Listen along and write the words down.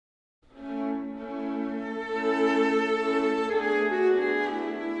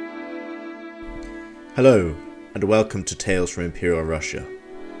Hello, and welcome to Tales from Imperial Russia,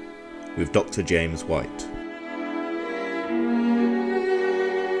 with Dr. James White.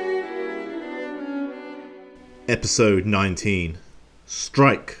 Episode 19,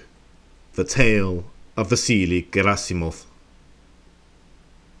 Strike, the Tale of Vasilii Gerasimov.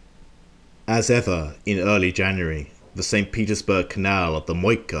 As ever, in early January, the St Petersburg Canal of the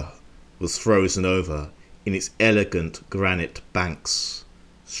Moika was frozen over in its elegant granite banks,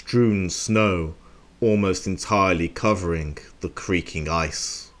 strewn snow almost entirely covering the creaking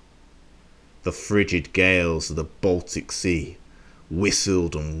ice. The frigid gales of the Baltic Sea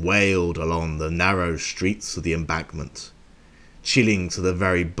whistled and wailed along the narrow streets of the embankment, chilling to the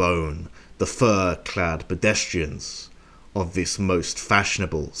very bone the fur-clad pedestrians of this most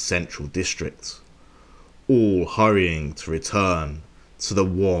fashionable central district, all hurrying to return to the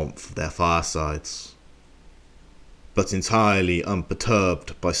warmth of their firesides. But entirely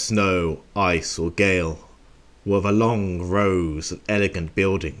unperturbed by snow, ice or gale were the long rows of elegant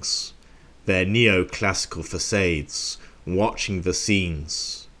buildings, their neoclassical facades watching the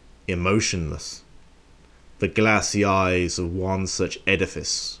scenes, emotionless. The glassy eyes of one such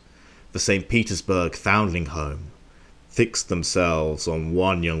edifice, the St Petersburg Foundling Home, fixed themselves on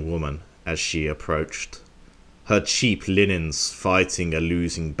one young woman as she approached, her cheap linens fighting a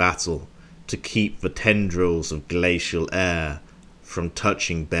losing battle to keep the tendrils of glacial air from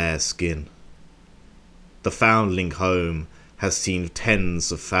touching bare skin. The Foundling Home has seen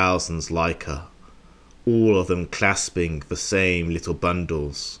tens of thousands like her, all of them clasping the same little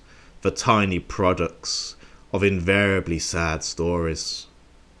bundles, the tiny products of invariably sad stories.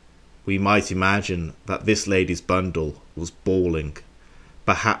 We might imagine that this lady's bundle was bawling,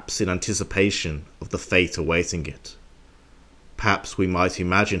 perhaps in anticipation of the fate awaiting it. Perhaps we might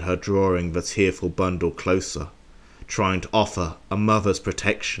imagine her drawing the tearful bundle closer, trying to offer a mother's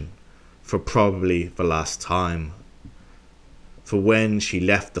protection for probably the last time. For when she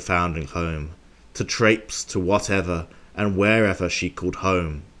left the Foundling Home to traipse to whatever and wherever she called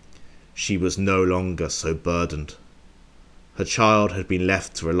home, she was no longer so burdened. Her child had been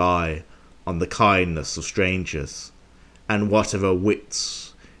left to rely on the kindness of strangers and whatever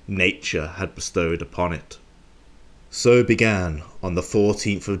wits nature had bestowed upon it. So began, on the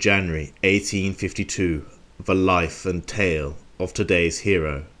 14th of January 1852, the life and tale of today's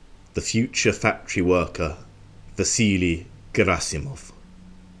hero, the future factory worker, Vasilii Gerasimov.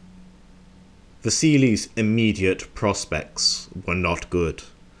 Vasilii's immediate prospects were not good.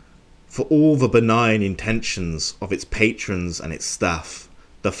 For all the benign intentions of its patrons and its staff,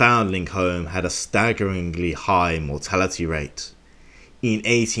 the Foundling Home had a staggeringly high mortality rate. In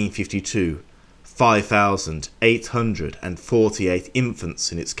 1852, 5,848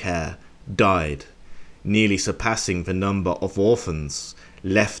 infants in its care died, nearly surpassing the number of orphans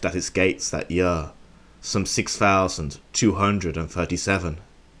left at its gates that year, some 6,237.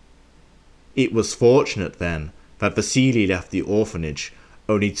 It was fortunate then that Vasilii left the orphanage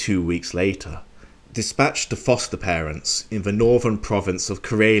only 2 weeks later, dispatched to foster parents in the northern province of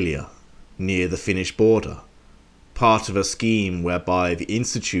Karelia, near the Finnish border, part of a scheme whereby the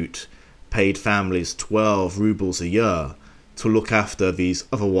institute paid families 12 rubles a year to look after these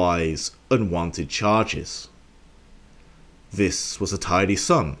otherwise unwanted charges. This was a tidy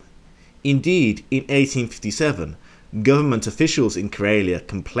sum. Indeed, in 1857, government officials in Karelia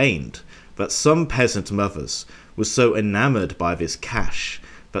complained that some peasant mothers were so enamoured by this cash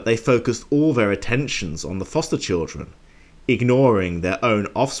that they focused all their attentions on the foster children, ignoring their own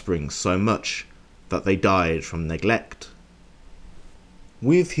offspring so much that they died from neglect.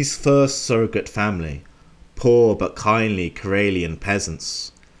 With his first surrogate family, poor but kindly Karelian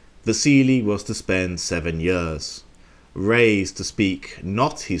peasants, Vasilii was to spend 7 years, raised to speak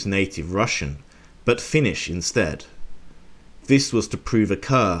not his native Russian, but Finnish instead. This was to prove a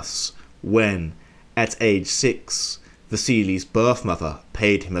curse when, at age 6, Vasilii's birth mother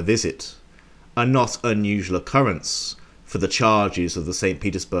paid him a visit, a not unusual occurrence for the charges of the St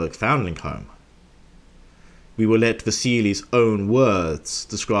Petersburg Foundling Home. We will let Vasilii's own words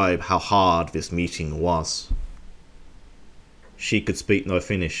describe how hard this meeting was. She could speak no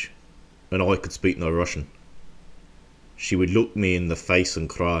Finnish, and I could speak no Russian. She would look me in the face and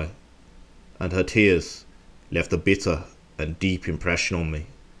cry, and her tears left a bitter and deep impression on me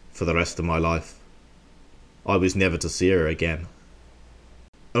for the rest of my life. I was never to see her again.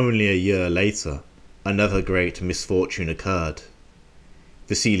 Only a year later, another great misfortune occurred.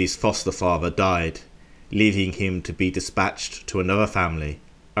 Vasilii's foster father died, leaving him to be dispatched to another family,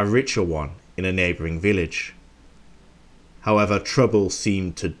 a richer one in a neighbouring village. However, trouble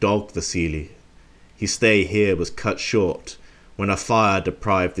seemed to dog Vasilii. His stay here was cut short when a fire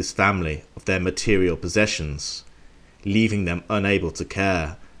deprived this family of their material possessions, leaving them unable to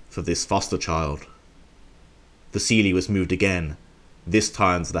care for this foster child. Vasilii was moved again, this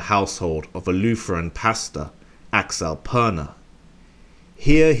time to the household of a Lutheran pastor, Axel Perner.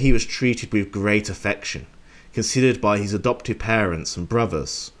 Here he was treated with great affection, considered by his adoptive parents and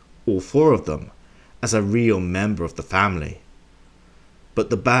brothers, all four of them, as a real member of the family. But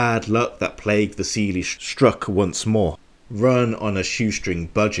the bad luck that plagued Vasilii struck once more. Run on a shoestring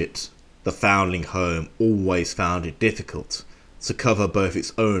budget, the foundling home always found it difficult to cover both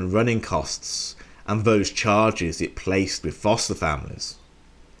its own running costs and those charges it placed with foster families.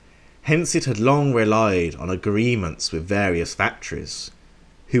 Hence it had long relied on agreements with various factories,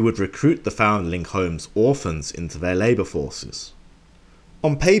 who would recruit the foundling home's orphans into their labour forces.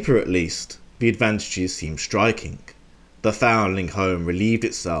 On paper at least, the advantages seemed striking. The foundling home relieved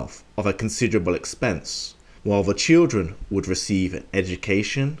itself of a considerable expense, while the children would receive an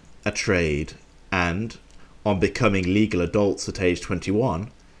education, a trade, and, on becoming legal adults at age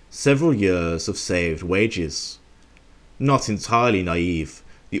 21, several years of saved wages. Not entirely naive,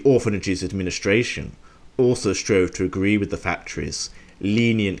 the orphanage's administration also strove to agree with the factory's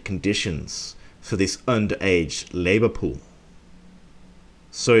lenient conditions for this underage labour pool.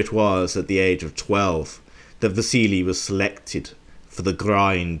 So it was at the age of 12 that Vasilii was selected for the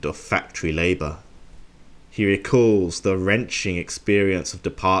grind of factory labour. He recalls the wrenching experience of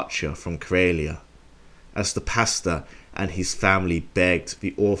departure from Karelia, as the pastor and his family begged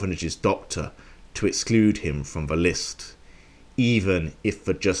the orphanage's doctor to exclude him from the list, even if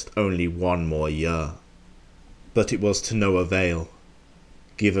for just only one more year. But it was to no avail.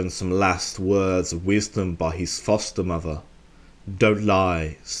 Given some last words of wisdom by his foster mother, don't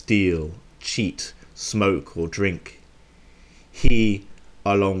lie, steal, cheat, smoke or drink, he,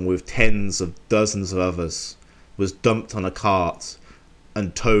 along with tens of dozens of others, was dumped on a cart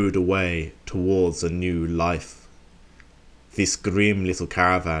and towed away towards a new life. This grim little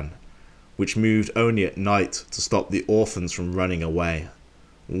caravan, which moved only at night to stop the orphans from running away,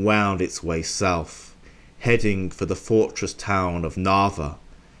 wound its way south, heading for the fortress town of Narva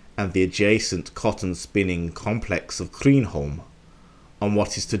and the adjacent cotton spinning complex of Kreenholm, on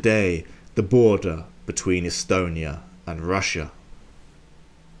what is today the border between Estonia and Russia.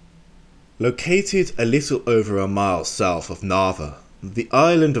 Located a little over a mile south of Narva, the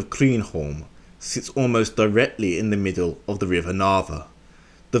island of Kreenholm sits almost directly in the middle of the river Narva,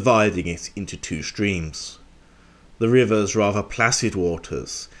 dividing it into two streams. The river's rather placid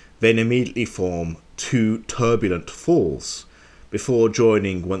waters then immediately form two turbulent falls, before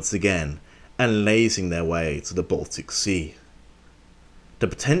joining once again and lazing their way to the Baltic Sea. The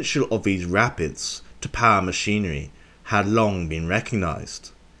potential of these rapids to power machinery had long been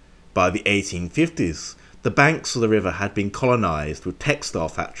recognised. By the 1850s, the banks of the river had been colonised with textile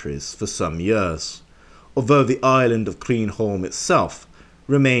factories for some years, although the island of Kreenholm itself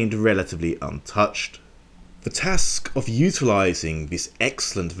remained relatively untouched. The task of utilising this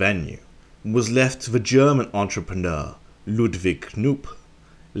excellent venue was left to the German entrepreneur Ludwig Knupp,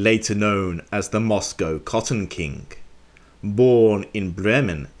 later known as the Moscow Cotton King. Born in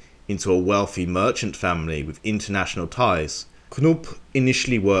Bremen into a wealthy merchant family with international ties, Knupp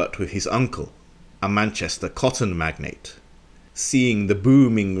initially worked with his uncle, a Manchester cotton magnate. Seeing the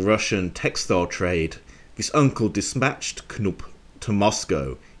booming Russian textile trade, this uncle dispatched Knupp to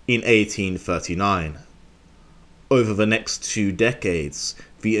Moscow in 1839. Over the next 2 decades,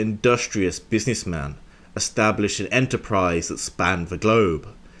 the industrious businessman established an enterprise that spanned the globe,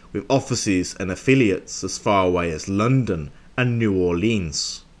 with offices and affiliates as far away as London and New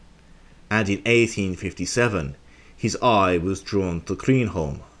Orleans. And in 1857, his eye was drawn to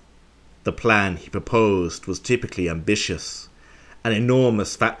Kreenholm. The plan he proposed was typically ambitious, an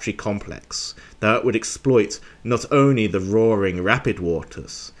enormous factory complex that would exploit not only the roaring rapid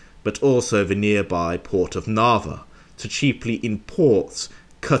waters, but also the nearby port of Narva to cheaply import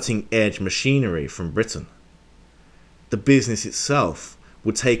cutting-edge machinery from Britain. The business itself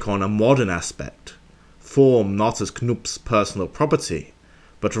would take on a modern aspect, form not as Knupp's personal property,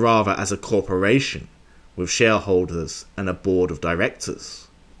 but rather as a corporation, with shareholders and a board of directors.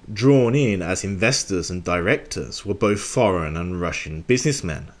 Drawn in as investors and directors were both foreign and Russian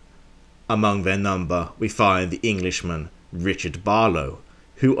businessmen. Among their number we find the Englishman Richard Barlow,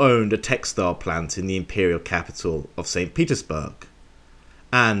 who owned a textile plant in the imperial capital of St Petersburg,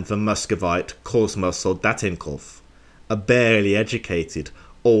 and the Muscovite Kosma Soldatenkov, a barely educated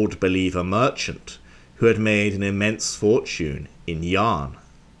old believer merchant who had made an immense fortune in yarn.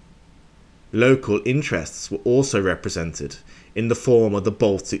 Local interests were also represented in the form of the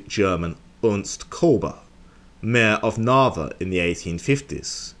Baltic German Ernst Kolber, mayor of Narva in the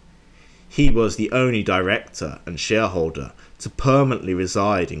 1850s. He was the only director and shareholder to permanently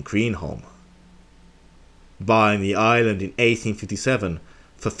reside in Kreenholm. Buying the island in 1857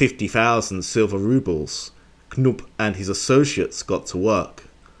 for 50,000 silver rubles, Knupp and his associates got to work.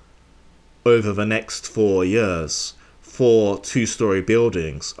 Over the next 4 years, 4 two-story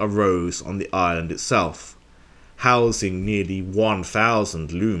buildings arose on the island itself, housing nearly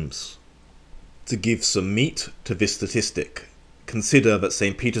 1,000 looms. To give some meat to this statistic, consider that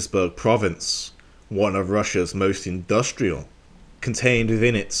St Petersburg province, one of Russia's most industrial, contained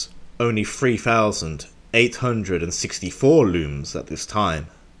within it only 3,864 looms at this time.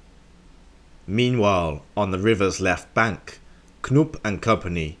 Meanwhile, on the river's left bank, Knupp and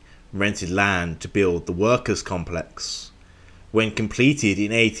Company rented land to build the workers' complex. When completed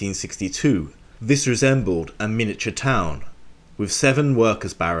in 1862, this resembled a miniature town, with 7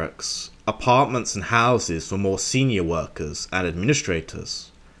 workers' barracks, apartments and houses for more senior workers and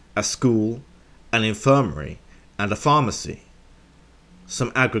administrators, a school, an infirmary, and a pharmacy.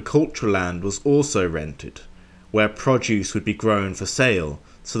 Some agricultural land was also rented, where produce would be grown for sale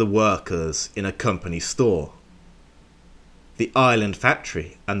to the workers in a company store. The island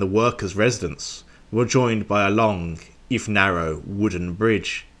factory and the workers' residence were joined by a long, if narrow, wooden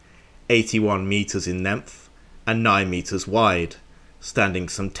bridge, 81 meters in length and 9 meters wide, standing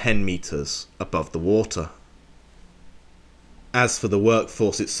some 10 meters above the water. As for the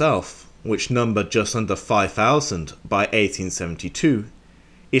workforce itself, which numbered just under 5,000 by 1872,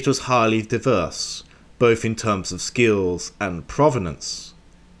 it was highly diverse, both in terms of skills and provenance.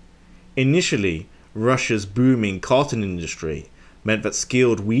 Initially, Russia's booming cotton industry meant that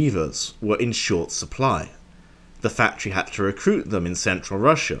skilled weavers were in short supply. The factory had to recruit them in central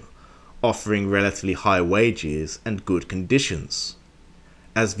Russia, offering relatively high wages and good conditions.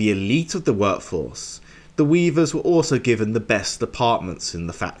 As the elite of the workforce, the weavers were also given the best apartments in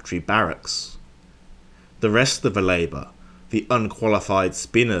the factory barracks. The rest of the labour, the unqualified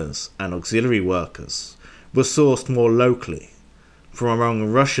spinners and auxiliary workers, were sourced more locally, from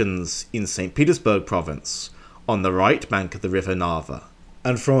among Russians in St Petersburg province, on the right bank of the river Narva,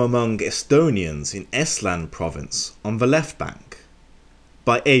 and from among Estonians in Estland province, on the left bank.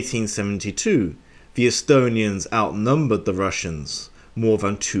 By 1872, the Estonians outnumbered the Russians more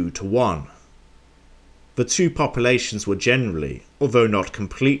than 2 to 1. The two populations were generally, although not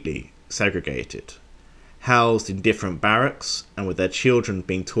completely, segregated. Housed in different barracks, and with their children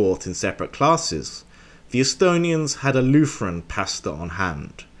being taught in separate classes, the Estonians had a Lutheran pastor on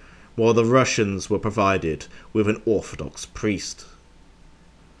hand, while the Russians were provided with an Orthodox priest.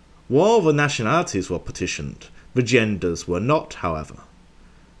 While the nationalities were partitioned, the genders were not, however.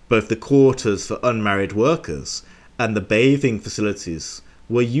 Both the quarters for unmarried workers and the bathing facilities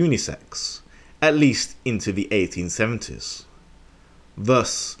were unisex, at least into the 1870s.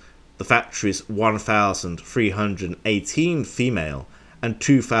 Thus, the factory's 1,318 female and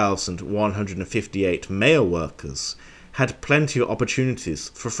 2,158 male workers had plenty of opportunities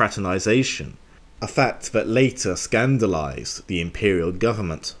for fraternization, a fact that later scandalized the imperial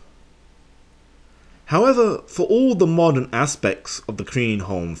government. However, for all the modern aspects of the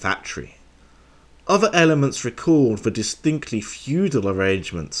Kreenholm factory, other elements recalled the distinctly feudal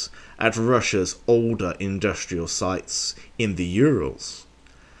arrangements at Russia's older industrial sites in the Urals.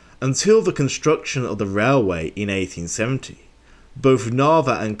 Until the construction of the railway in 1870, both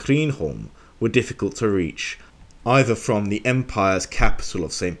Narva and Kreenholm were difficult to reach, either from the empire's capital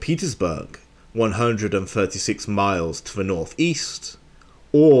of St Petersburg, 136 miles to the northeast,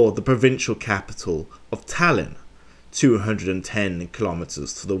 or the provincial capital of Tallinn, 210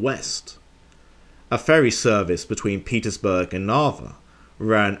 kilometers to the west. A ferry service between Petersburg and Narva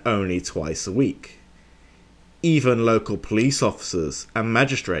ran only twice a week. Even local police officers and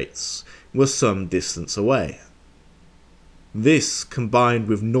magistrates were some distance away. This, combined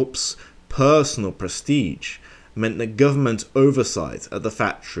with Knupp's personal prestige, meant that government oversight at the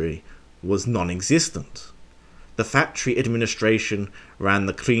factory was non-existent. The factory administration ran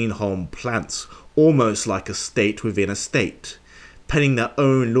the Kreenholm plants almost like a state within a state, penning their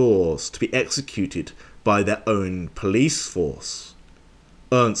own laws to be executed by their own police force.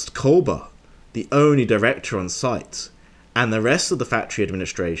 Ernst Kolber, the only director on site, and the rest of the factory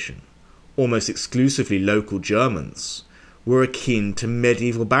administration, almost exclusively local Germans, were akin to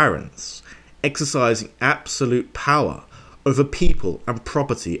medieval barons, exercising absolute power over people and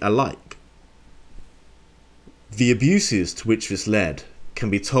property alike. The abuses to which this led can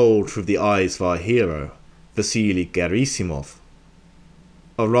be told through the eyes of our hero, Vasilii Gerasimov.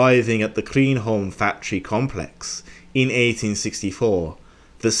 Arriving at the Kreenholm factory complex in 1864,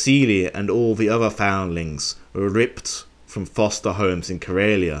 Vasilii and all the other foundlings were ripped from foster homes in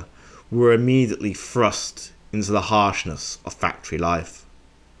Karelia, were immediately thrust into the harshness of factory life.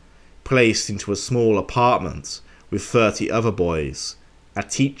 Placed into a small apartment with 30 other boys, a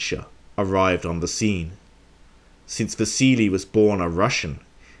teacher arrived on the scene. Since Vasilii was born a Russian,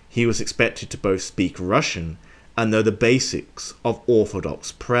 he was expected to both speak Russian and know the basics of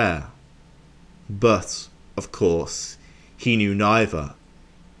Orthodox prayer. But, of course, he knew neither.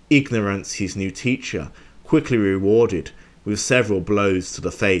 Ignorance his new teacher quickly rewarded with several blows to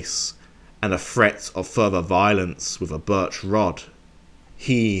the face and a threat of further violence with a birch rod.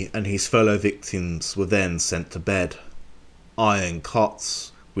 He and his fellow victims were then sent to bed. Iron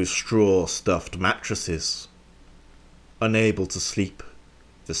cots with straw-stuffed mattresses. Unable to sleep,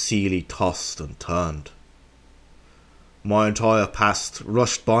 Vasilii tossed and turned. My entire past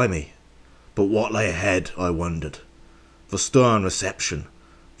rushed by me, but what lay ahead, I wondered. The stern reception,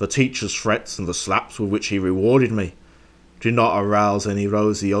 the teacher's threats and the slaps with which he rewarded me did not arouse any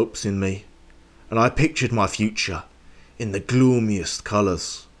rosy hopes in me, and I pictured my future in the gloomiest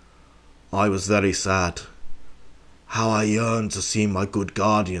colours. I was very sad. How I yearned to see my good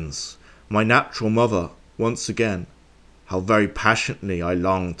guardians, my natural mother, once again. How very passionately I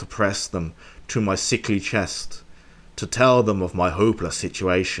longed to press them to my sickly chest, to tell them of my hopeless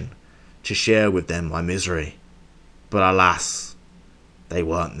situation, to share with them my misery. But alas, they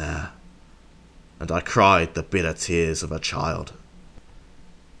weren't there, and I cried the bitter tears of a child.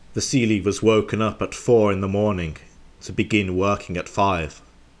 Vasilii was woken up at 4 a.m. to begin working at 5.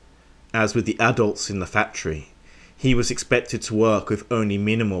 As with the adults in the factory, he was expected to work with only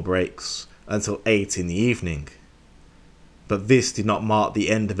minimal breaks until 8 in the evening. But this did not mark the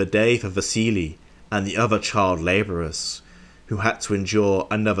end of a day for Vasilii and the other child labourers, who had to endure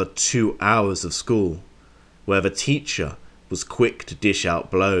another 2 hours of school, where the teacher was quick to dish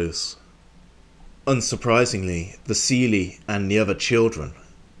out blows. Unsurprisingly, Vasilii and the other children,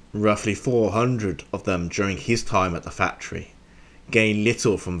 roughly 400 of them during his time at the factory, gained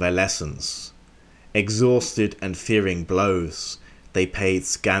little from their lessons. Exhausted and fearing blows, they paid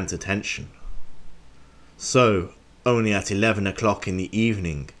scant attention. So, only at 11 o'clock in the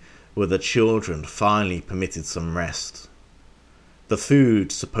evening were the children finally permitted some rest. The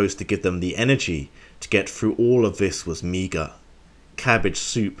food supposed to give them the energy to get through all of this was meagre. Cabbage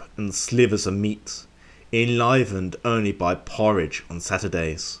soup and slivers of meat, enlivened only by porridge on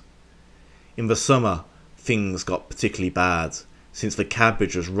Saturdays. In the summer, things got particularly bad, since the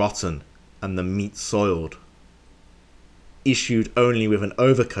cabbage was rotten and the meat soiled. Issued only with an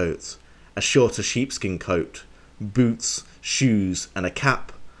overcoat, a shorter sheepskin coat, boots, shoes, and a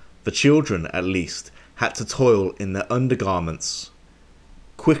cap, the children, at least, had to toil in their undergarments.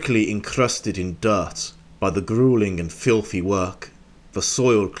 Quickly encrusted in dirt by the grueling and filthy work, the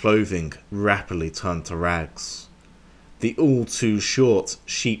soiled clothing rapidly turned to rags. The all-too-short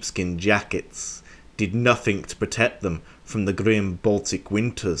sheepskin jackets did nothing to protect them from the grim Baltic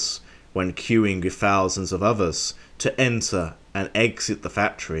winters when queuing with thousands of others to enter and exit the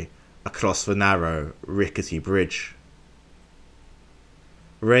factory across the narrow, rickety bridge.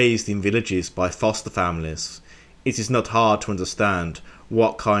 Raised in villages by foster families, it is not hard to understand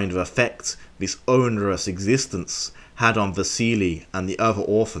what kind of effect this onerous existence had on Vasilii and the other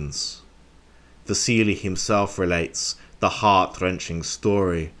orphans. Vasilii himself relates the heart-wrenching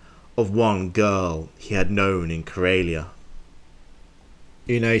story of one girl he had known in Karelia.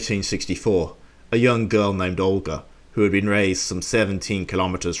 In 1864, a young girl named Olga, who had been raised some 17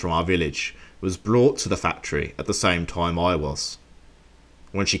 kilometers from our village, was brought to the factory at the same time I was.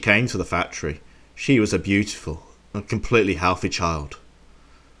 When she came to the factory, she was a beautiful and completely healthy child.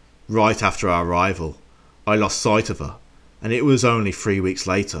 Right after our arrival, I lost sight of her, and it was only 3 weeks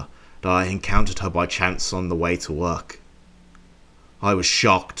later that I encountered her by chance on the way to work. I was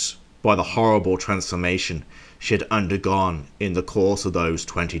shocked by the horrible transformation she had undergone in the course of those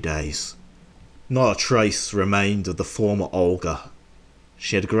 20 days. Not a trace remained of the former Olga.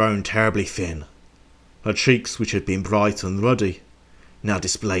 She had grown terribly thin. Her cheeks, which had been bright and ruddy, now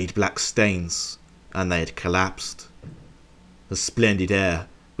displayed black stains, and they had collapsed. Her splendid hair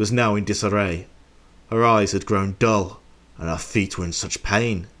was now in disarray. Her eyes had grown dull, and her feet were in such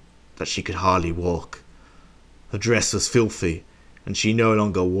pain that she could hardly walk. Her dress was filthy, and she no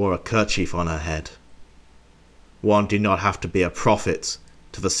longer wore a kerchief on her head. One did not have to be a prophet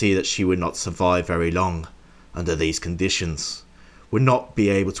to foresee that she would not survive very long under these conditions, would not be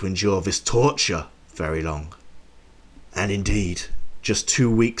able to endure this torture very long. And indeed, just 2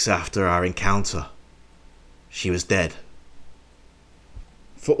 weeks after our encounter, she was dead.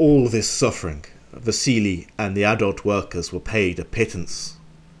 For all this suffering, Vasilii and the adult workers were paid a pittance.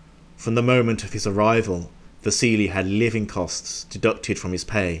 From the moment of his arrival, Vasilii had living costs deducted from his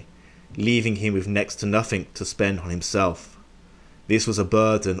pay, leaving him with next to nothing to spend on himself. This was a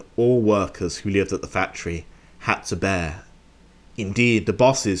burden all workers who lived at the factory had to bear. Indeed, the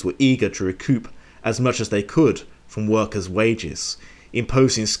bosses were eager to recoup as much as they could from workers' wages,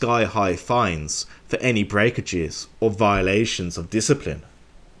 imposing sky-high fines for any breakages or violations of discipline.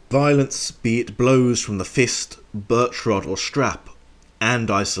 Violence, be it blows from the fist, birch rod or strap,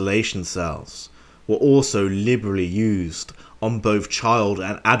 and isolation cells, were also liberally used on both child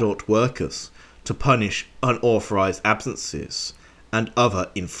and adult workers to punish unauthorized absences and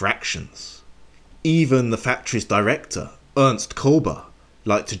other infractions. Even the factory's director, Ernst Kolber,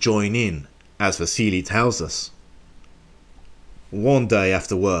 liked to join in, as Vasilii tells us. One day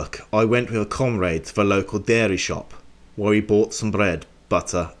after work, I went with a comrade to the local dairy shop, where we bought some bread,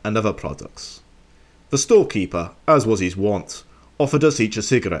 butter and other products. The storekeeper, as was his wont, offered us each a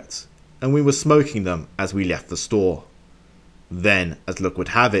cigarette, and we were smoking them as we left the store. Then, as luck would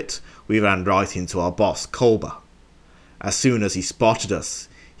have it, we ran right into our boss, Kolber. As soon as he spotted us,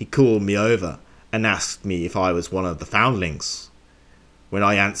 he called me over and asked me if I was one of the foundlings. When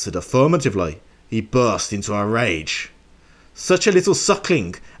I answered affirmatively, he burst into a rage. "Such a little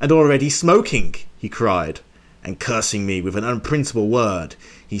suckling, and already smoking!" he cried, and cursing me with an unprintable word,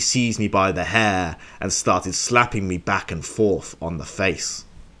 he seized me by the hair and started slapping me back and forth on the face.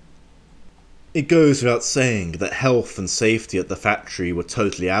 It goes without saying that health and safety at the factory were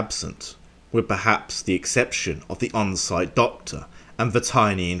totally absent, with perhaps the exception of the on-site doctor and the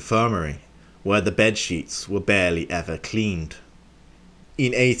tiny infirmary, where the bedsheets were barely ever cleaned.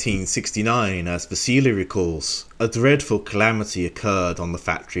 In 1869, as Vasilii recalls, a dreadful calamity occurred on the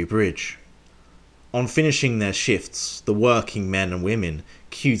factory bridge. On finishing their shifts, the working men and women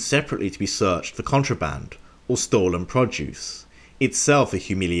queued separately to be searched for contraband or stolen produce, itself a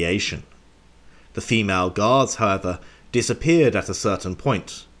humiliation. The female guards, however, disappeared at a certain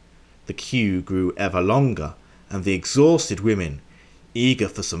point. The queue grew ever longer, and the exhausted women, eager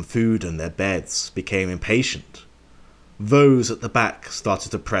for some food and their beds, became impatient. Those at the back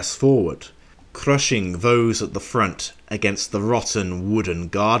started to press forward, crushing those at the front against the rotten wooden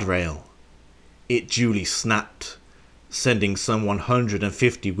guardrail. It duly snapped, sending some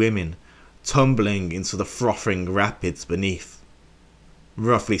 150 women tumbling into the frothing rapids beneath.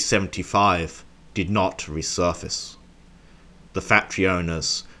 Roughly 75 did not resurface. The factory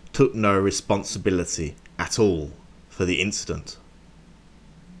owners took no responsibility at all for the incident.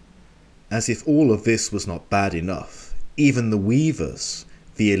 As if all of this was not bad enough, even the weavers,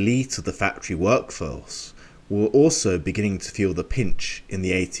 the elite of the factory workforce, were also beginning to feel the pinch in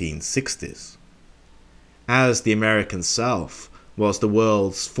the 1860s. As the American South was the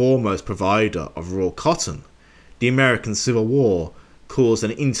world's foremost provider of raw cotton, the American Civil War caused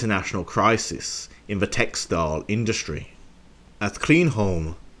an international crisis in the textile industry. At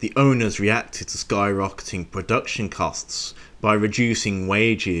Kreenholm, the owners reacted to skyrocketing production costs by reducing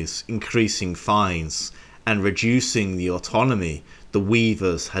wages, increasing fines, and reducing the autonomy the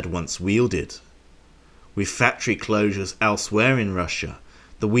weavers had once wielded. With factory closures elsewhere in Russia,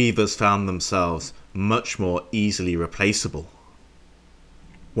 the weavers found themselves much more easily replaceable.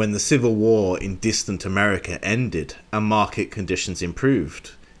 When the Civil War in distant America ended and market conditions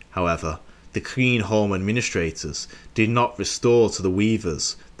improved, however, the Kreenholm administrators did not restore to the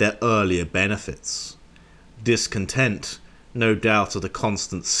weavers their earlier benefits. Discontent, no doubt at a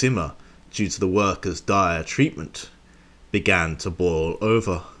constant simmer due to the workers' dire treatment, began to boil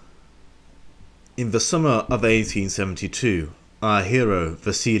over. In the summer of 1872, our hero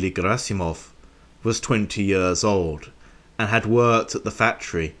Vasilii Gerasimov was 20 years old and had worked at the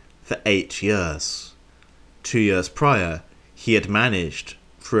factory for 8 years. 2 years prior, he had managed,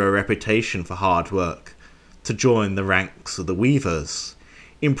 through a reputation for hard work, to join the ranks of the weavers,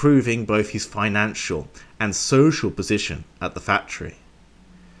 improving both his financial and social position at the factory.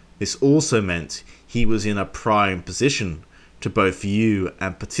 This also meant he was in a prime position to both view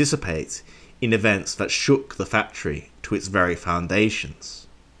and participate in events that shook the factory to its very foundations.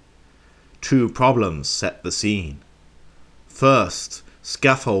 Two problems set the scene. First,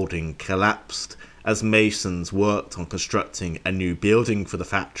 scaffolding collapsed as masons worked on constructing a new building for the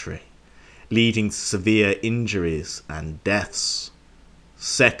factory, leading to severe injuries and deaths.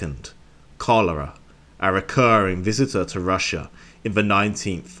 Second, cholera, a recurring visitor to Russia in the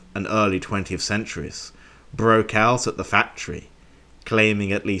 19th and early 20th centuries, broke out at the factory,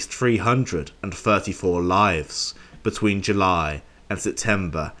 claiming at least 334 lives between July and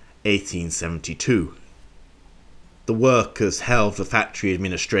September 1872. The workers held the factory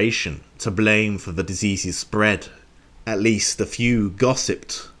administration to blame for the disease's spread. At least a few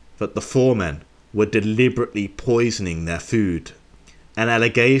gossiped that the foremen were deliberately poisoning their food, an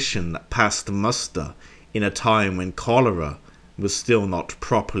allegation that passed muster in a time when cholera was still not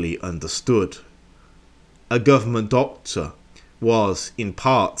properly understood. A government doctor was, in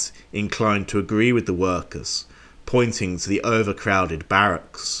part, inclined to agree with the workers, pointing to the overcrowded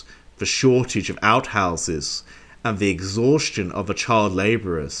barracks, the shortage of outhouses, and the exhaustion of the child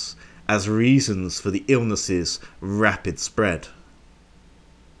labourers as reasons for the illness's rapid spread.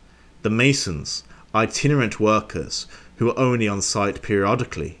 The masons, itinerant workers who were only on site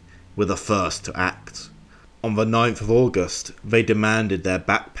periodically, were the first to act. On the 9th of August, they demanded their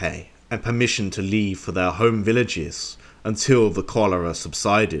back pay and permission to leave for their home villages until the cholera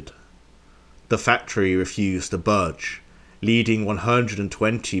subsided. The factory refused to budge, leading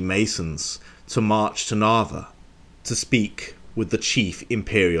 120 masons to march to Narva to speak with the chief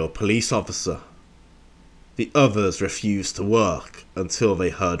imperial police officer. The others refused to work until they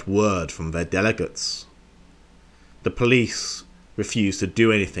heard word from their delegates. The police refused to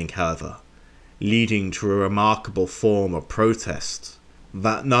do anything, however, leading to a remarkable form of protest.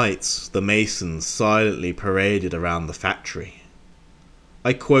 That night, the masons silently paraded around the factory.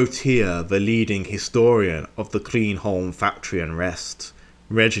 I quote here the leading historian of the Kreenholm factory unrest,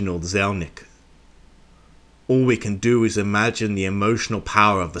 Reginald Zelnik. All we can do is imagine the emotional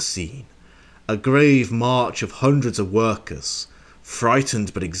power of the scene. A grave march of hundreds of workers,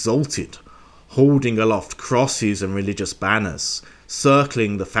 frightened but exalted, holding aloft crosses and religious banners,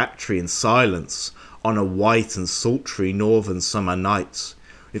 circling the factory in silence on a white and sultry northern summer night,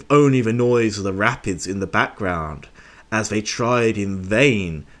 with only the noise of the rapids in the background, as they tried in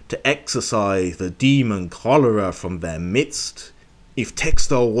vain to exorcise the demon cholera from their midst. If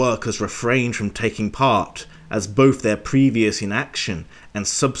textile workers refrained from taking part, as both their previous inaction and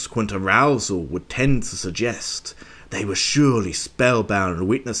subsequent arousal would tend to suggest, they were surely spellbound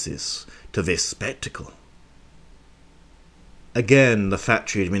witnesses to this spectacle. Again, the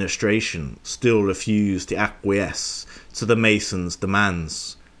factory administration still refused to acquiesce to the masons'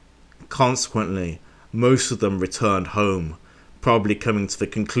 demands. Consequently, most of them returned home, probably coming to the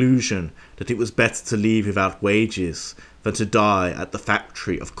conclusion that it was better to leave without wages than to die at the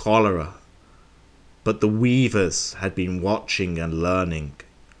factory of cholera. But the weavers had been watching and learning.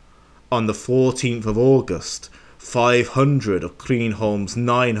 On the 14th of August, 500 of Kreenholm's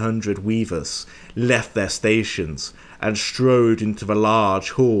 900 weavers left their stations and strode into the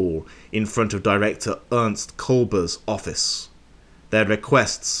large hall in front of Director Ernst Kolber's office. Their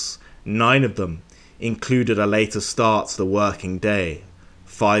requests, 9 of them, included a later start to the working day,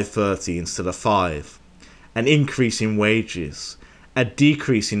 5:30 instead of 5, an increase in wages, a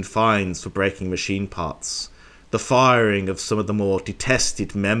decrease in fines for breaking machine parts, the firing of some of the more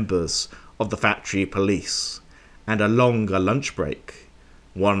detested members of the factory police, and a longer lunch break,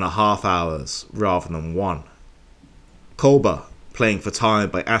 1.5 hours rather than 1. Kolber, playing for time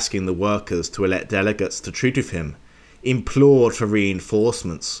by asking the workers to elect delegates to treat with him, implored for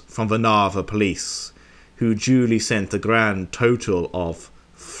reinforcements from the Narva police, who duly sent a grand total of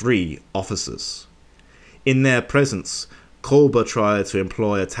 3 officers. In their presence, Kolber tried to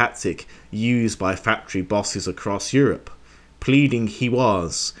employ a tactic used by factory bosses across Europe, pleading he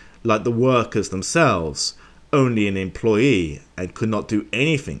was, like the workers themselves, only an employee and could not do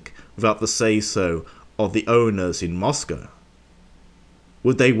anything without the say-so of the owners in Moscow.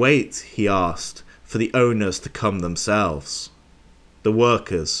 Would they wait, he asked, for the owners to come themselves? The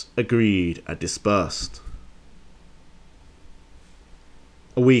workers agreed and dispersed.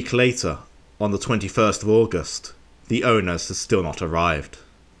 A week later, on the 21st of August, the owners had still not arrived.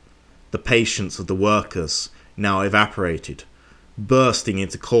 The patience of the workers now evaporated, bursting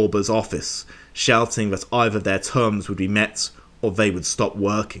into Kolber's office, shouting that either their terms would be met or they would stop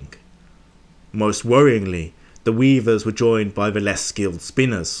working. Most worryingly, the weavers were joined by the less skilled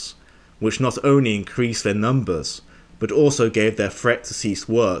spinners, which not only increased their numbers, but also gave their threat to cease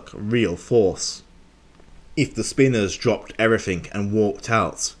work real force. If the spinners dropped everything and walked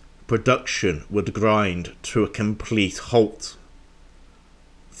out, production would grind to a complete halt.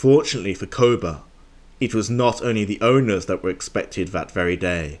 Fortunately for Kolber, it was not only the owners that were expected that very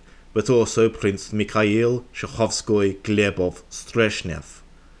day, but also Prince Mikhail Shukhovskoy-Glebov-Strezhnev,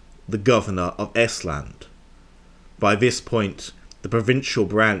 the governor of Estland. By this point, the provincial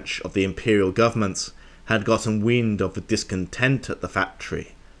branch of the imperial government had gotten wind of the discontent at the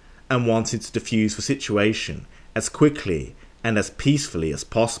factory, and wanted to defuse the situation as quickly and as peacefully as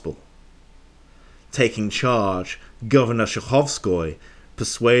possible. Taking charge, Governor Shukhovskoy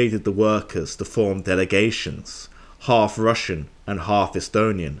persuaded the workers to form delegations, half Russian and half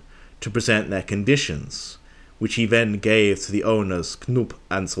Estonian, to present their conditions, which he then gave to the owners Knup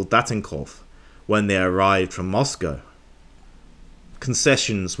and Soldatenkov when they arrived from Moscow.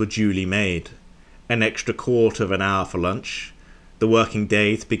 Concessions were duly made: an extra quarter of an hour for lunch, the working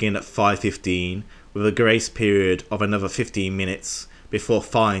day to begin at 5:15 with a grace period of another 15 minutes before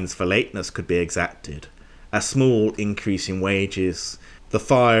fines for lateness could be exacted, a small increase in wages, the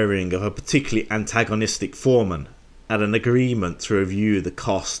firing of a particularly antagonistic foreman, and an agreement to review the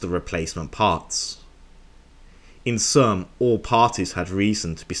cost of replacement parts. In sum, all parties had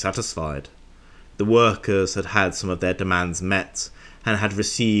reason to be satisfied. The workers had had some of their demands met and had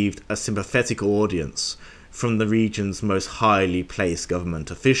received a sympathetic audience from the region's most highly placed government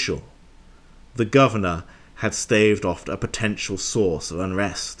official. The governor had staved off a potential source of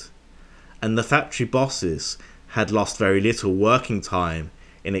unrest, and the factory bosses had lost very little working time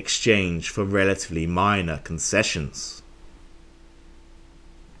in exchange for relatively minor concessions.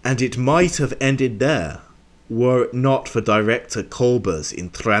 And it might have ended there, were it not for Director Kolber's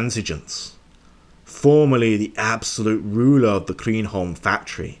intransigence. Formerly the absolute ruler of the Kreenholm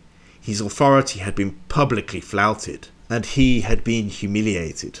factory, his authority had been publicly flouted, and he had been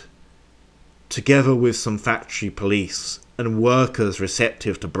humiliated. Together with some factory police and workers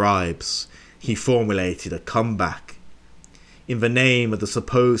receptive to bribes, he formulated a comeback. In the name of the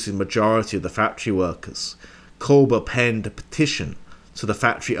supposed majority of the factory workers, Kolber penned a petition to the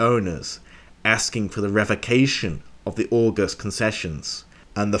factory owners asking for the revocation of the August concessions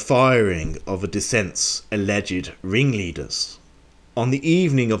and the firing of the dissent's alleged ringleaders. On the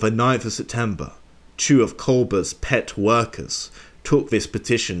evening of the 9th of September, two of Kolber's pet workers took this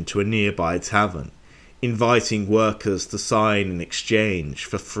petition to a nearby tavern, inviting workers to sign in exchange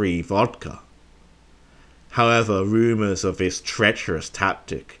for free vodka. However, rumours of this treacherous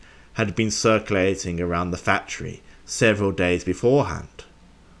tactic had been circulating around the factory several days beforehand.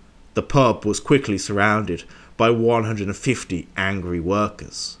 The pub was quickly surrounded by 150 angry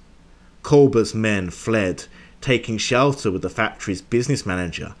workers. Kolber's men fled, taking shelter with the factory's business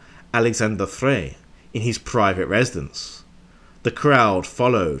manager, Alexander Frey, in his private residence. The crowd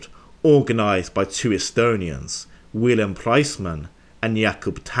followed, organised by two Estonians, Willem Preisman and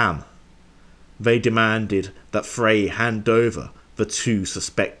Jakub Tam. They demanded that Frey hand over the two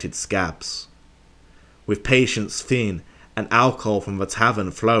suspected scabs. With patience thin and alcohol from the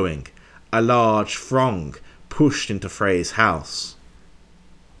tavern flowing, a large throng pushed into Frey's house.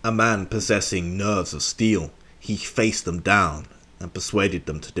 A man possessing nerves of steel, he faced them down and persuaded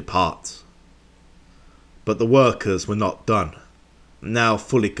them to depart. But the workers were not done. Now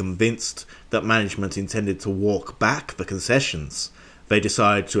fully convinced that management intended to walk back the concessions, they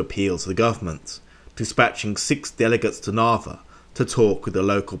decided to appeal to the government, dispatching 6 delegates to Narva to talk with the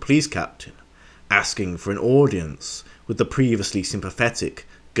local police captain, asking for an audience with the previously sympathetic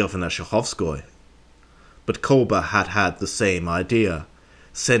Governor Shahovskoy. But Kolber had had the same idea,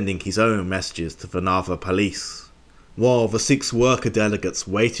 sending his own messages to the Narva police. While the 6 worker delegates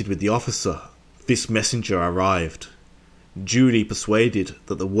waited with the officer, this messenger arrived. Duly persuaded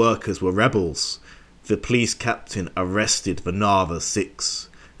that the workers were rebels, the police captain arrested the Narva 6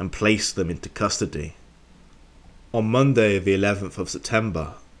 and placed them into custody. On Monday, the 11th of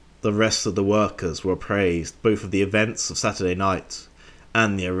September, the rest of the workers were appraised both of the events of Saturday night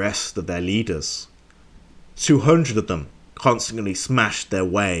and the arrest of their leaders. 200 of them constantly smashed their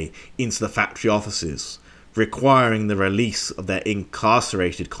way into the factory offices, requiring the release of their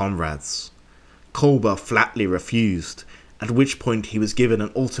incarcerated comrades. Kolber flatly refused, at which point he was given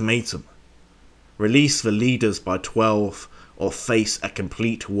an ultimatum: release the leaders by 12 or face a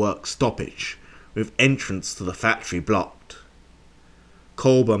complete work stoppage, with entrance to the factory blocked.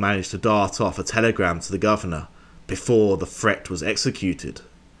 Kolber managed to dart off a telegram to the governor before the threat was executed.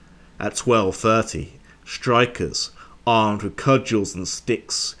 At 12:30, strikers, armed with cudgels and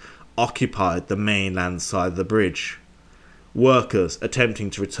sticks, occupied the mainland side of the bridge. Workers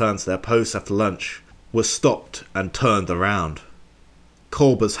attempting to return to their posts after lunch were stopped and turned around.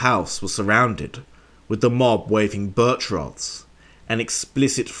 Kolber's house was surrounded, with the mob waving birch rods, and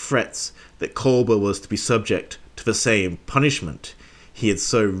explicit threats that Kolber was to be subject to the same punishment he had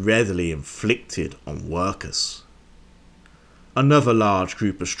so readily inflicted on workers. Another large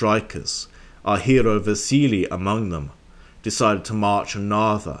group of strikers, our hero Vasilii among them, decided to march on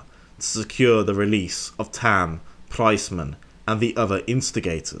Narva to secure the release of Tam, Preisman, and the other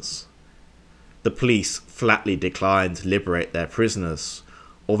instigators. The police flatly declined to liberate their prisoners,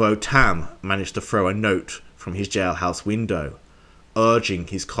 although Tam managed to throw a note from his jailhouse window, urging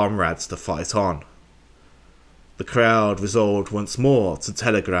his comrades to fight on. The crowd resolved once more to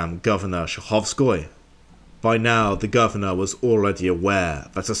telegram Governor Shahovskoy. By now the governor was already aware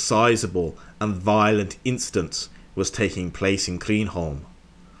that a sizable and violent incident was taking place in Kreenholm.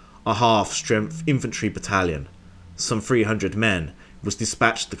 A half-strength infantry battalion, some 300 men, was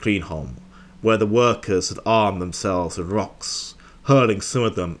dispatched to Kreenholm, where the workers had armed themselves with rocks, hurling some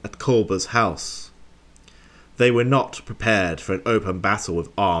of them at Kolber's house. They were not prepared for an open battle with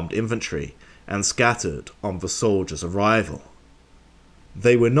armed infantry, and scattered on the soldiers' arrival.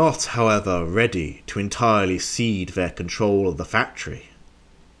 They were not, however, ready to entirely cede their control of the factory.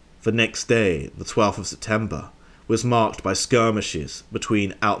 The next day, the 12th of September, was marked by skirmishes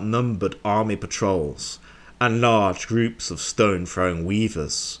between outnumbered army patrols and large groups of stone-throwing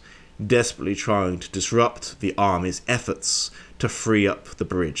weavers, desperately trying to disrupt the army's efforts to free up the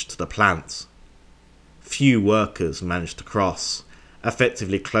bridge to the plant. Few workers managed to cross,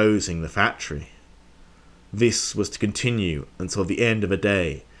 effectively closing the factory. This was to continue until the end of the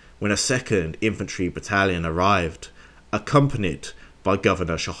day, when a 2nd Infantry Battalion arrived, accompanied by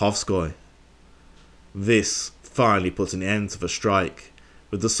Governor Shakhovskoy. This finally put an end to the strike,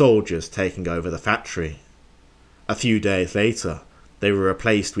 with the soldiers taking over the factory. A few days later, they were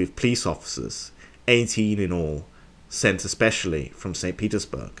replaced with police officers, 18 in all, sent especially from St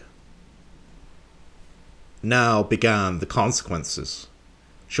Petersburg. Now began the consequences.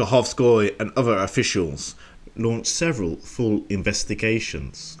 Shakhovskoy and other officials launched several full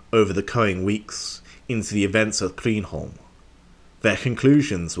investigations over the coming weeks into the events at Kreenholm. Their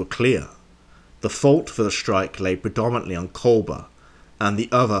conclusions were clear. The fault for the strike lay predominantly on Kolber and the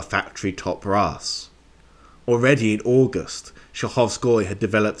other factory top brass. Already in August, Shakhovskoy had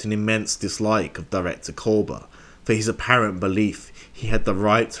developed an immense dislike of Director Kolber for his apparent belief he had the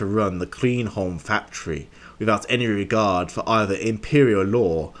right to run the Kreenholm factory without any regard for either imperial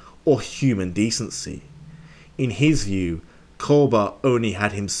law or human decency. In his view, Kolber only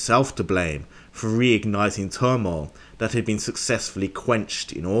had himself to blame for reigniting turmoil that had been successfully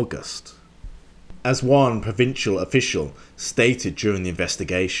quenched in August. As one provincial official stated during the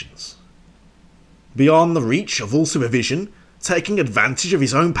investigations, "Beyond the reach of all supervision, taking advantage of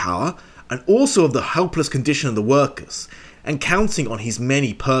his own power, and also of the helpless condition of the workers, and counting on his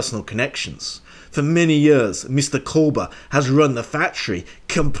many personal connections, for many years Mr. Kolber has run the factory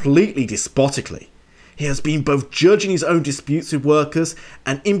completely despotically. He has been both judge in his own disputes with workers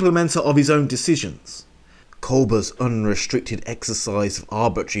and implementer of his own decisions. Kolber's unrestricted exercise of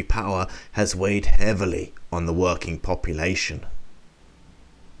arbitrary power has weighed heavily on the working population."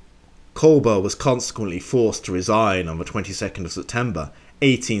 Kolber was consequently forced to resign on the 22nd of September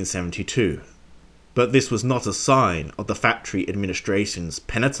 1872, but this was not a sign of the factory administration's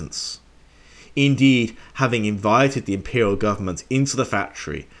penitence. Indeed, having invited the imperial government into the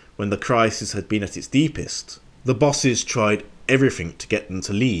factory when the crisis had been at its deepest, the bosses tried everything to get them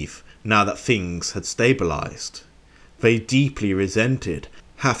to leave now that things had stabilised. They deeply resented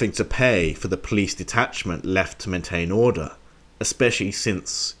having to pay for the police detachment left to maintain order, especially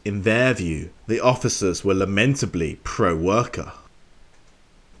since, in their view, the officers were lamentably pro-worker.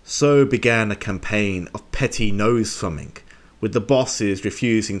 So began a campaign of petty nose-thumbing, with the bosses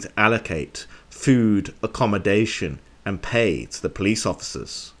refusing to allocate food, accommodation and pay to the police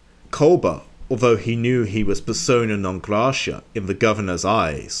officers. Kolber, although he knew he was persona non grata in the governor's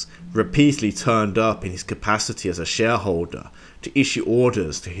eyes, repeatedly turned up in his capacity as a shareholder to issue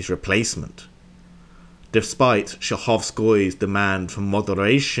orders to his replacement. Despite Shakhovskoy's demand for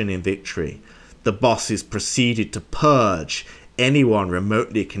moderation in victory, the bosses proceeded to purge anyone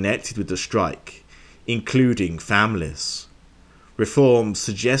remotely connected with the strike, including families. Reforms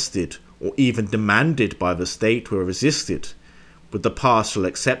suggested or even demanded by the state were resisted, with the partial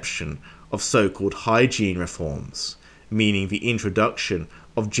exception of so-called hygiene reforms, meaning the introduction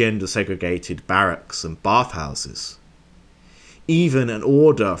of gender-segregated barracks and bathhouses. Even an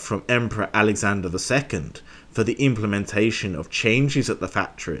order from Emperor Alexander II for the implementation of changes at the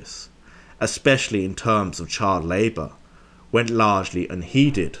factories, especially in terms of child labour, went largely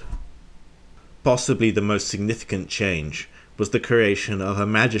unheeded. Possibly the most significant change was the creation of a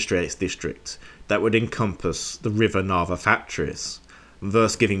magistrates' district that would encompass the River Narva factories,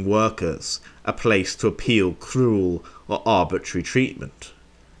 thus giving workers a place to appeal cruel or arbitrary treatment.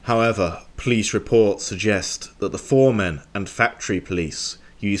 However, police reports suggest that the foremen and factory police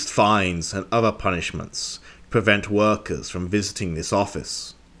used fines and other punishments to prevent workers from visiting this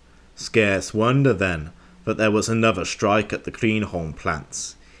office. Scarce wonder then that there was another strike at the Kreenholm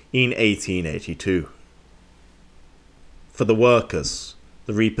plants in 1882. For the workers,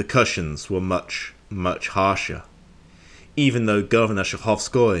 the repercussions were much, much harsher. Even though Governor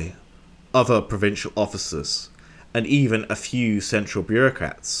Shakhovskoy, other provincial officers, and even a few central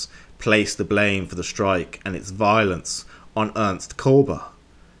bureaucrats placed the blame for the strike and its violence on Ernst Kolber.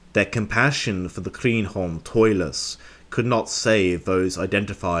 Their compassion for the Kreenholm toilers could not save those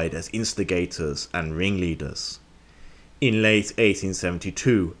identified as instigators and ringleaders. In late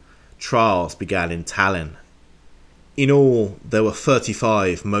 1872, trials began in Tallinn. In all, there were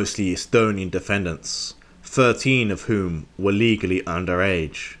 35 mostly Estonian defendants, 13 of whom were legally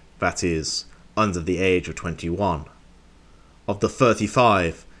underage, that is, under the age of 21. Of the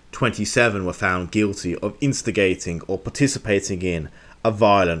 35, 27 were found guilty of instigating or participating in a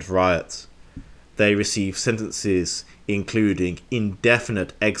violent riot. They received sentences including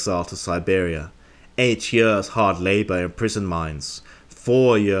indefinite exile to Siberia, 8 years hard labour in prison mines,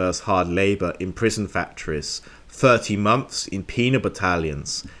 4 years hard labour in prison factories, 30 months in penal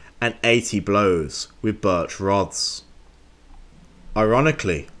battalions, and 80 blows with birch rods.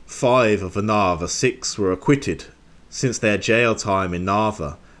 Ironically, 5 of the Narva 6 were acquitted, since their jail time in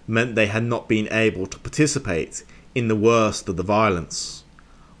Narva meant they had not been able to participate in the worst of the violence.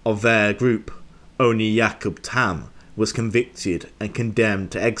 Of their group, only Jakub Tam was convicted and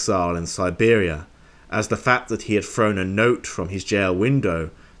condemned to exile in Siberia, as the fact that he had thrown a note from his jail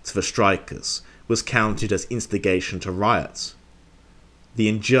window to the strikers was counted as instigation to riot. The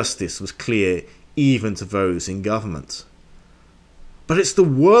injustice was clear even to those in government. But it's the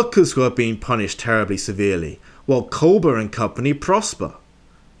workers who are being punished terribly severely, while Kolber and company prosper,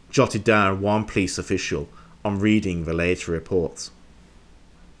 jotted down one police official on reading the later report.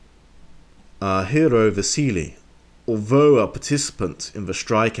 Our hero Vasilii, although a participant in the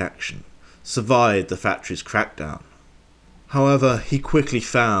strike action, survived the factory's crackdown. However, he quickly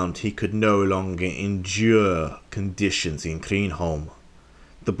found he could no longer endure conditions in Kreenholm.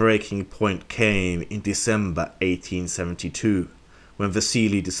 The breaking point came in December 1872, when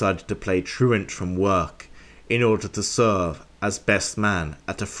Vasilii decided to play truant from work in order to serve as best man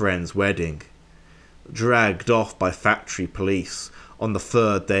at a friend's wedding. Dragged off by factory police on the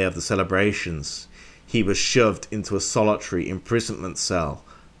third day of the celebrations, he was shoved into a solitary imprisonment cell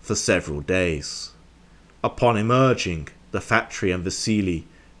for several days. Upon emerging, the factory and Vasilii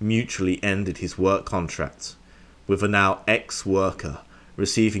mutually ended his work contract, with the now ex-worker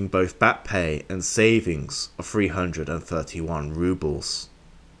receiving both back pay and savings of 331 rubles.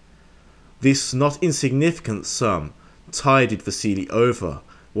 This not insignificant sum tided Vasilii over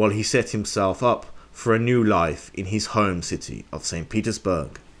while he set himself up for a new life in his home city of St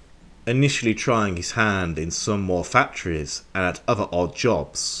Petersburg. Initially trying his hand in some more factories and at other odd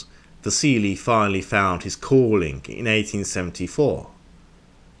jobs, Vasilii finally found his calling in 1874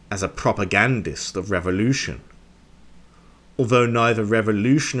 as a propagandist of revolution. Although neither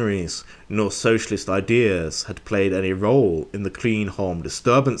revolutionaries nor socialist ideas had played any role in the Kreenholm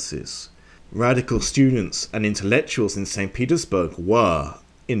disturbances, radical students and intellectuals in St Petersburg were,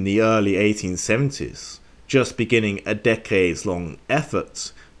 in the early 1870s, just beginning a decades-long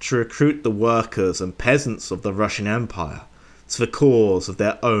effort to recruit the workers and peasants of the Russian Empire to the cause of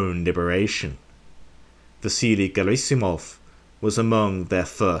their own liberation. Vasilii Gerasimov was among their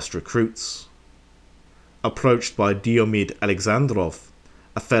first recruits. Approached by Diomid Alexandrov,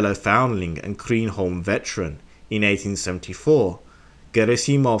 a fellow foundling and Kreenholm veteran, in 1874,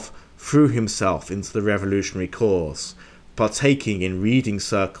 Gerasimov threw himself into the revolutionary cause, partaking in reading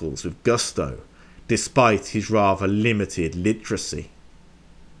circles with gusto, despite his rather limited literacy.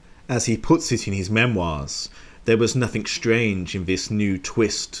 As he puts it in his memoirs, there was nothing strange in this new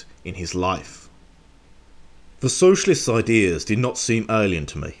twist in his life. The socialist ideas did not seem alien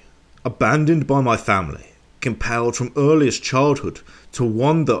to me. Abandoned by my family, compelled from earliest childhood to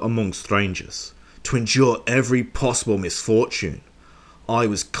wander among strangers, to endure every possible misfortune, I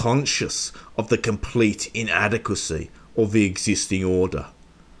was conscious of the complete inadequacy of the existing order.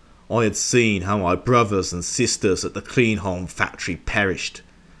 I had seen how my brothers and sisters at the Kreenholm factory perished,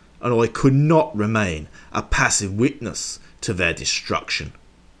 and I could not remain a passive witness to their destruction.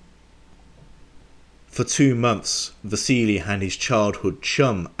 For 2 months, Vasilii and his childhood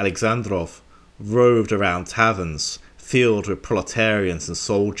chum Alexandrov roved around taverns filled with proletarians and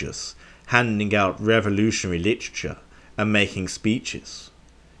soldiers, handing out revolutionary literature and making speeches.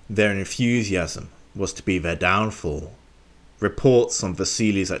 Their enthusiasm was to be their downfall. Reports on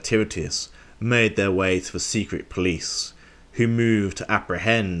Vasilii's activities made their way to the secret police, who moved to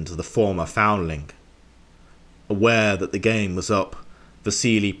apprehend the former foundling. Aware that the game was up,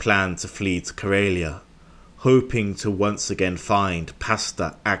 Vasilii planned to flee to Karelia, hoping to once again find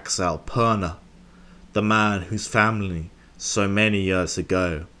Pastor Axel Perner, the man whose family, so many years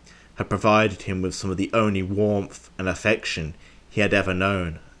ago, had provided him with some of the only warmth and affection he had ever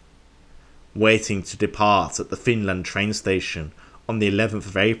known. Waiting to depart at the Finland train station on the 11th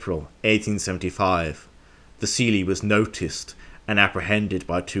of April 1875, Vasilii was noticed and apprehended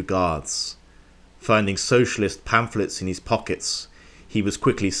by 2 guards. Finding socialist pamphlets in his pockets, he was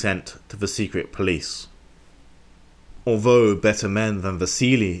quickly sent to the secret police. Although better men than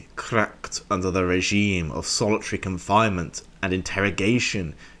Vasilii cracked under the regime of solitary confinement and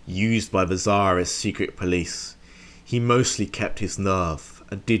interrogation used by the Tsarist secret police, he mostly kept his nerve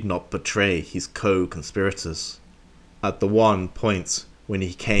and did not betray his co-conspirators. At the one point when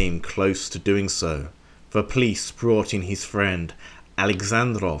he came close to doing so, the police brought in his friend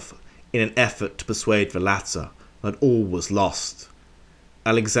Alexandrov in an effort to persuade the latter that all was lost.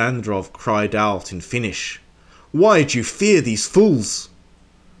 Alexandrov cried out in Finnish, "Why do you fear these fools?"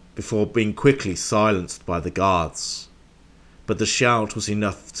 before being quickly silenced by the guards. But the shout was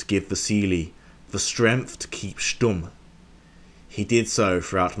enough to give Vasilii the strength to keep stum. He did so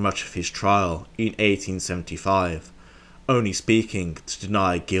throughout much of his trial in 1875, only speaking to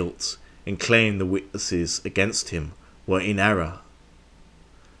deny guilt and claim the witnesses against him were in error.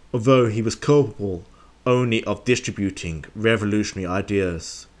 Although he was culpable only of distributing revolutionary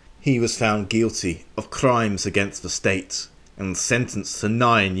ideas, he was found guilty of crimes against the state and sentenced to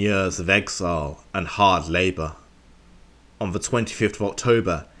 9 years of exile and hard labour. On the 25th of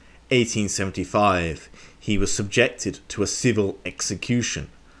October 1875, he was subjected to a civil execution,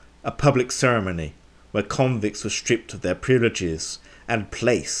 a public ceremony where convicts were stripped of their privileges and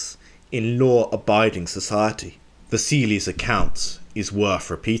place in law-abiding society. Vasilii's account is worth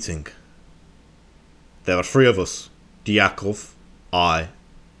repeating. "There were 3 of us, Dyakov, I,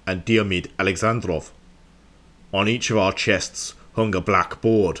 and Diomid Alexandrov. On each of our chests hung a black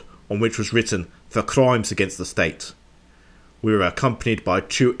board on which was written 'For crimes against the state.' We were accompanied by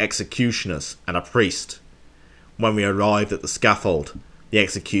 2 executioners and a priest. When we arrived at the scaffold, the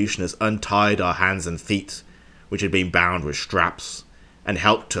executioners untied our hands and feet, which had been bound with straps, and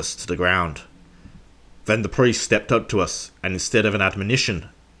helped us to the ground. Then the priest stepped up to us and, instead of an admonition,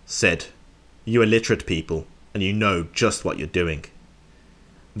 said, 'You illiterate people, and you know just what you're doing.'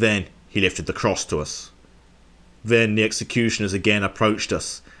 Then he lifted the cross to us. Then the executioners again approached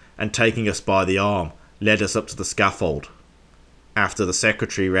us, and taking us by the arm, led us up to the scaffold. After the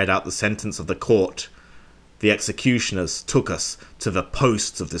secretary read out the sentence of the court, the executioners took us to the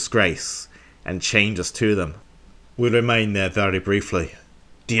posts of disgrace and chained us to them. We remained there very briefly.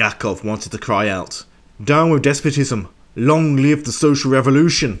 Dyakov wanted to cry out, 'Down with despotism! Long live the social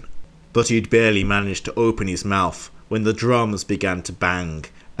revolution!' But he'd barely managed to open his mouth when the drums began to bang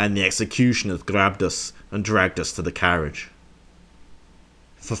and the executioners grabbed us and dragged us to the carriage."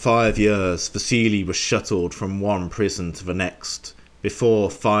 For 5 years, Vasilii was shuttled from one prison to the next,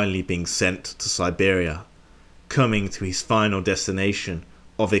 before finally being sent to Siberia, coming to his final destination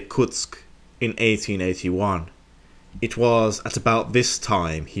of Irkutsk in 1881. It was at about this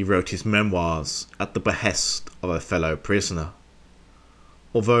time he wrote his memoirs at the behest of a fellow prisoner.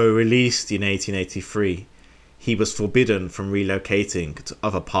 Although released in 1883, he was forbidden from relocating to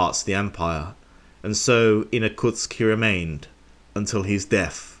other parts of the empire, and so in Irkutsk he remained until his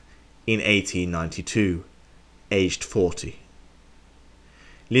death in 1892, aged 40.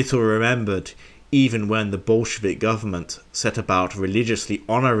 Little remembered even when the Bolshevik government set about religiously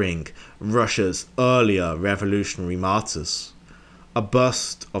honouring Russia's earlier revolutionary martyrs. A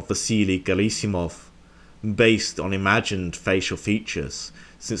bust of Vasilii Gerasimov, based on imagined facial features,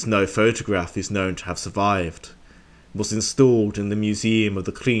 since no photograph is known to have survived, was installed in the museum of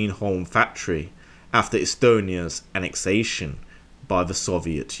the Kreenholm factory after Estonia's annexation by the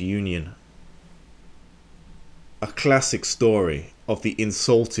Soviet Union. A classic story of the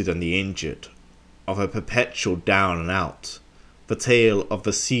insulted and the injured, of a perpetual down and out, the tale of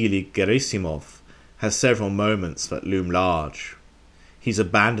Vasilii Gerasimov has several moments that loom large. His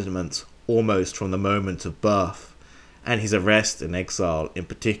abandonment almost from the moment of birth, and his arrest and exile in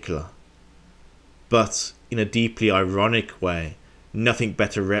particular. But, in a deeply ironic way, nothing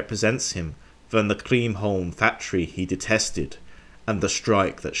better represents him than the Kreenholm factory he detested, and the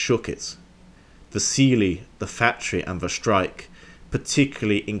strike that shook it. Vasilii, the factory and the strike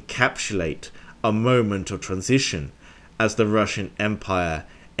particularly encapsulate a moment of transition as the Russian Empire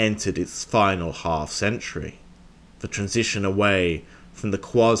entered its final half-century. The transition away from the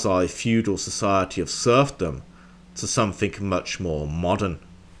quasi-feudal society of serfdom to something much more modern.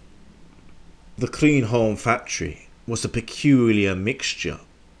 The Kreenholm factory was a peculiar mixture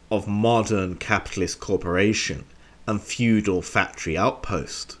of modern capitalist corporation and feudal factory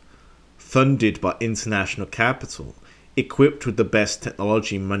outpost, funded by international capital, equipped with the best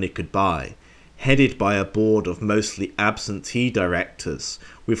technology money could buy, headed by a board of mostly absentee directors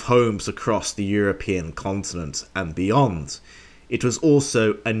with homes across the European continent and beyond. it was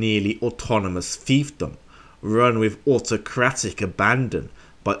also a nearly autonomous fiefdom, run with autocratic abandon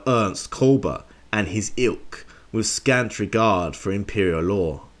by Ernst Kolber and his ilk, with scant regard for imperial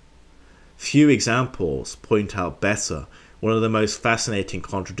law. Few examples point out better one of the most fascinating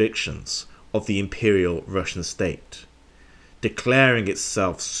contradictions of the imperial Russian state. Declaring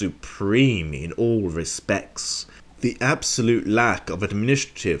itself supreme in all respects, the absolute lack of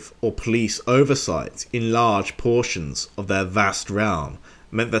administrative or police oversight in large portions of their vast realm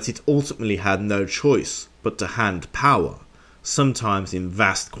meant that it ultimately had no choice but to hand power, sometimes in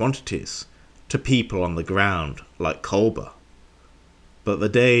vast quantities, to people on the ground like Kolber. But the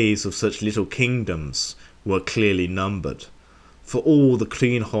days of such little kingdoms were clearly numbered. For all the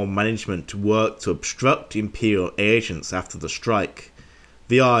Kreenholm management worked to obstruct imperial agents after the strike,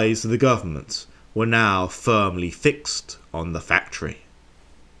 the eyes of the government were now firmly fixed on the factory.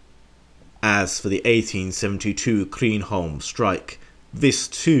 As for the 1872 Kreenholm Strike, this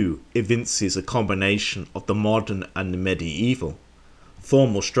too evinces a combination of the modern and the medieval.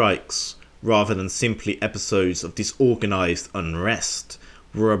 Formal strikes, rather than simply episodes of disorganized unrest,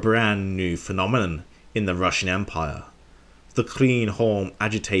 were a brand new phenomenon in the Russian Empire. The Kreenholm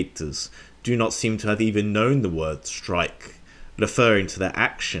agitators do not seem to have even known the word strike, referring to their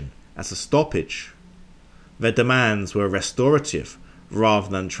action as a stoppage. Their demands were restorative rather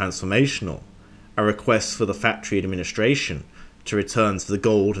than transformational, a request for the factory administration to return to the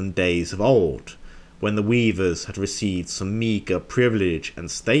golden days of old, when the weavers had received some meagre privilege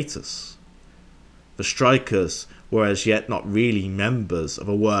and status. The strikers were as yet not really members of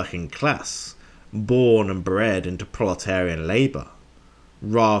a working class, born and bred into proletarian labour.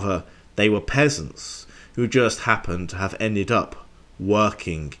 Rather, they were peasants who just happened to have ended up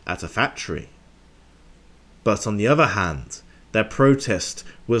working at a factory. But on the other hand, their protest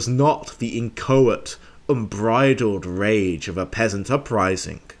was not the inchoate, unbridled rage of a peasant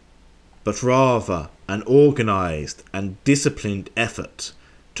uprising, but rather an organised and disciplined effort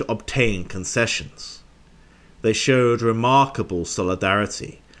to obtain concessions. They showed remarkable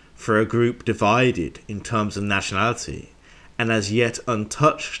solidarity for a group divided in terms of nationality and as yet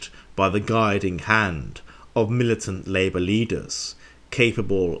untouched by the guiding hand of militant labour leaders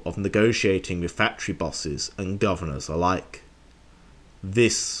capable of negotiating with factory bosses and governors alike.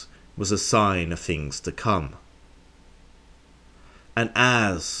 This was a sign of things to come. And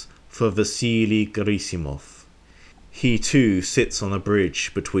as for Vasilii Gerasimov, he too sits on a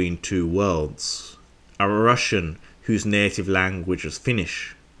bridge between two worlds, a Russian whose native language was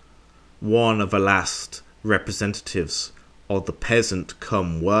Finnish, one of the last representatives of the peasant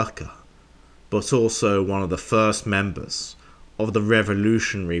come worker, but also one of the first members of the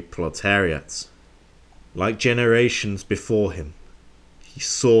revolutionary proletariat. Like generations before him, he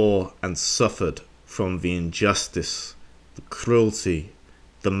saw and suffered from the injustice, the cruelty,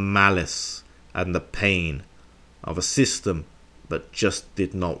 the malice, and the pain of a system that just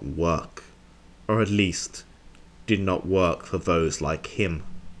did not work, or at least did not work for those like him.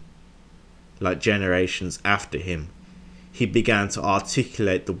 Like generations after him, he began to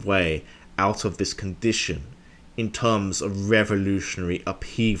articulate the way out of this condition in terms of revolutionary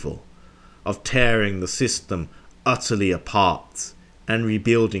upheaval, of tearing the system utterly apart and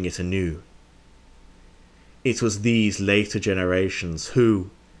rebuilding it anew. It was these later generations who,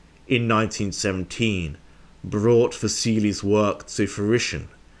 in 1917, brought Vasilii's work to fruition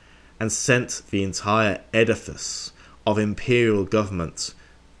and sent the entire edifice of imperial government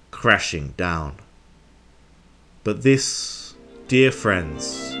crashing down. But this, dear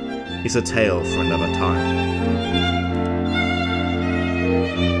friends, is a tale for another time.